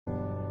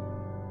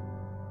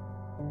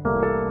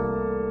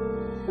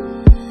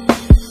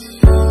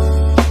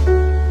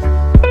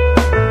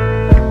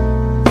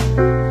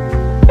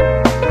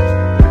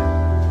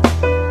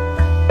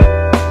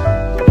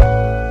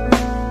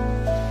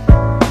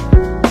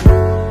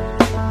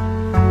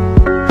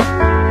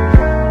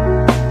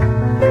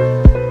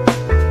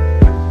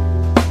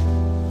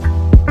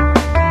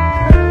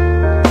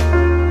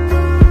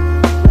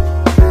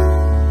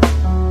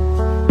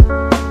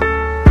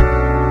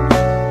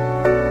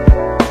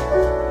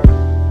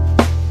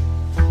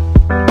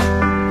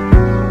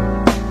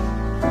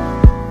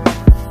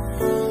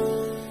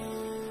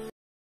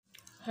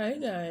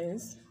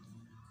guys.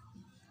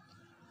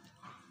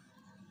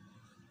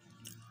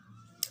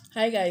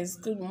 Hi guys.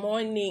 Good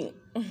morning.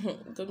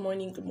 Good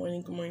morning. Good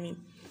morning. Good morning.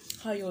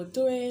 How you all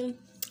doing?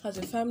 How's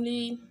your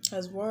family?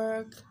 How's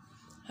work?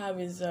 How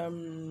is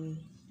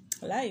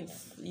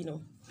life?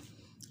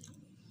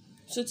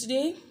 So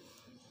today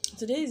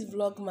is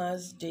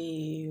Vlogmas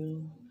day.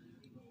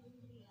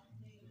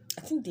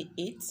 I think day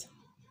 8.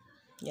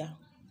 Yeah.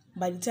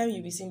 By the time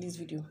you'll be seeing this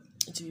video,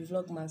 it will be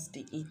Vlogmas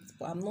day 8.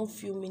 But I'm not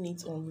filming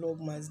it on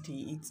Vlogmas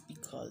day 8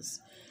 because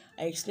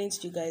I explained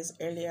to you guys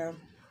earlier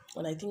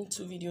on, I think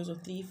 2 videos or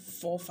 3,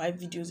 4, 5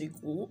 videos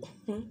ago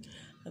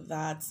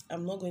that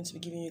I'm not going to be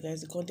giving you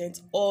guys the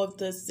content of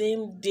the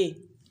same day.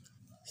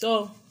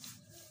 So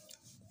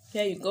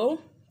here you go.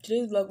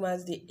 Today's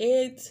Vlogmas day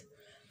 8,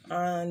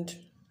 and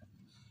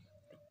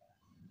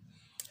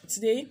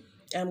today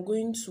I'm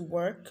going to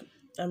work.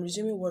 I'm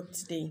resuming work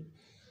today.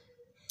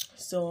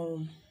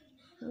 So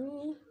I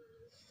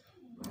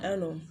don't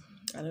know.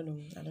 I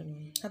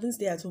haven't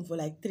stayed at home for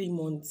like 3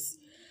 months.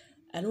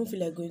 I don't feel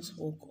like going to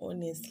work,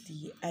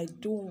 honestly. I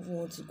don't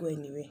want to go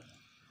anywhere.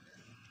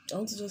 I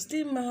want to just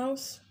stay in my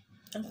house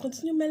and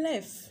continue my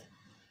life.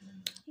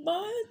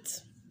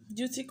 But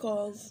duty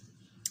calls.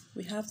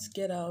 We have to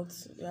get out.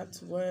 We have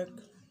to work.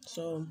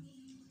 So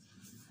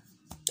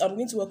I'm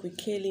going to work with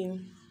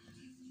Kaylin.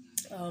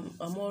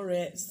 I'm all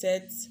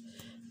set.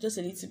 Just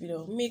a little bit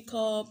of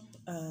makeup,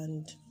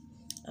 and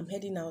I'm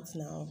heading out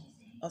now.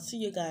 I'll see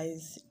you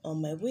guys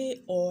on my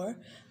way, or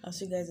I'll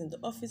see you guys in the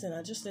office, and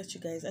I'll just let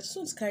you guys. I just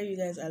want to carry you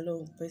guys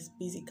along,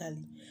 basically.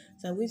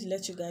 So I'm going to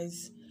let you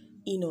guys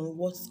in on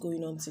what's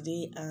going on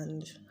today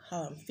and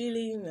how I'm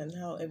feeling and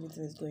how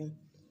everything is going.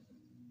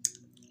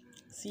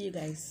 See you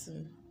guys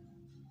soon.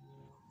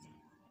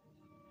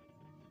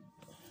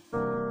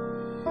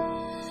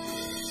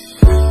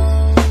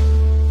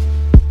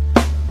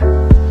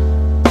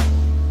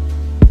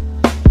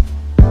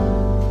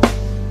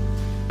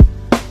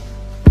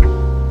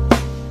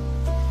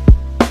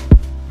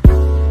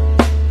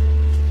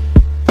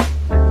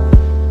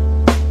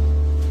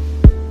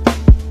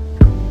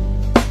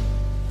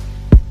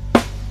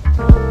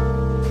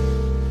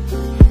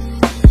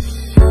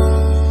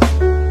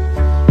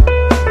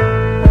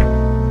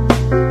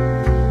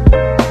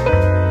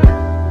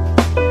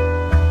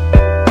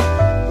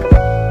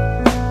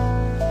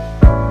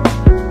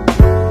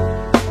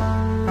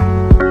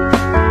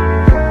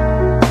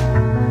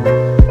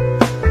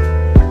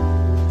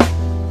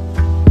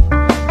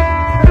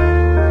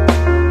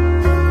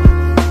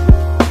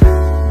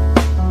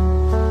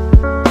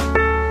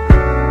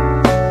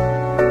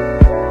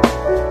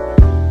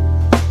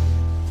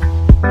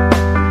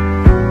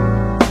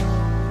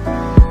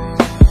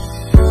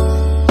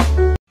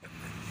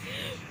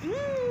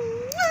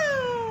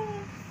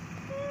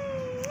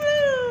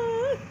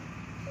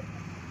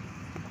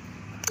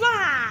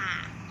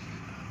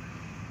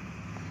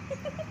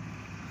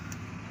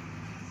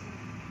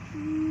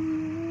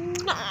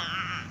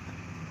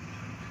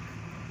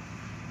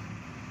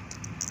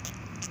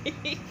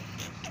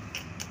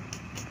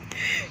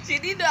 She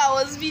didn't know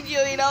I was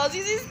videoing. I was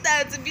using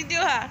style to video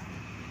her.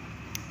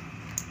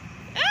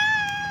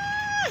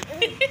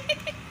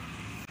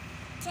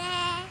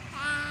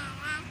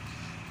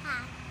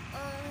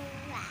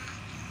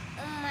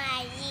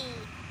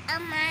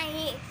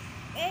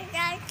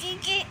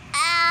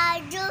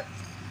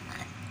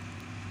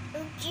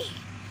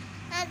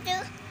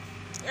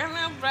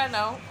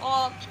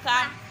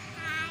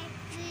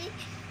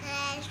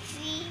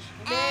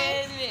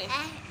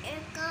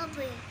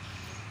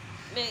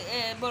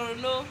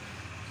 Borno,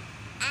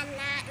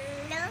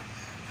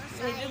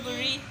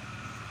 Maiduguri,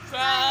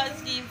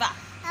 Cross River,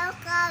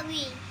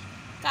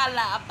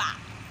 Calabar,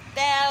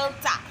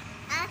 Delta,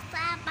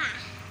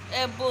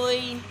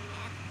 Ebonyi,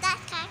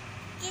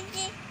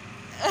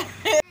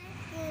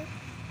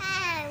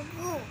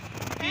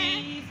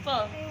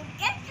 Four,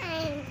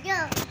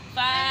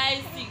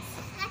 5, 6,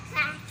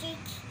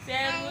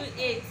 7,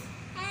 8,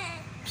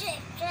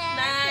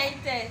 9,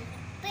 10,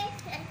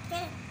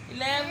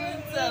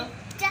 11, 12.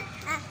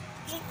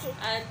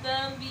 And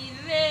don't be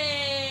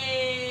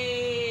late.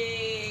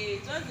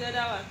 What's the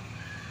other one?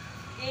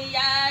 A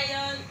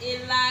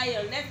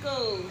lion. Let's go.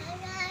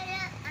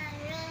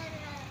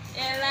 A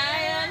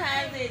lion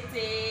has a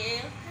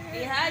tail.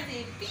 It has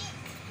a beak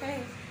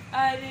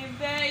and a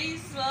very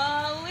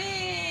small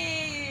wing.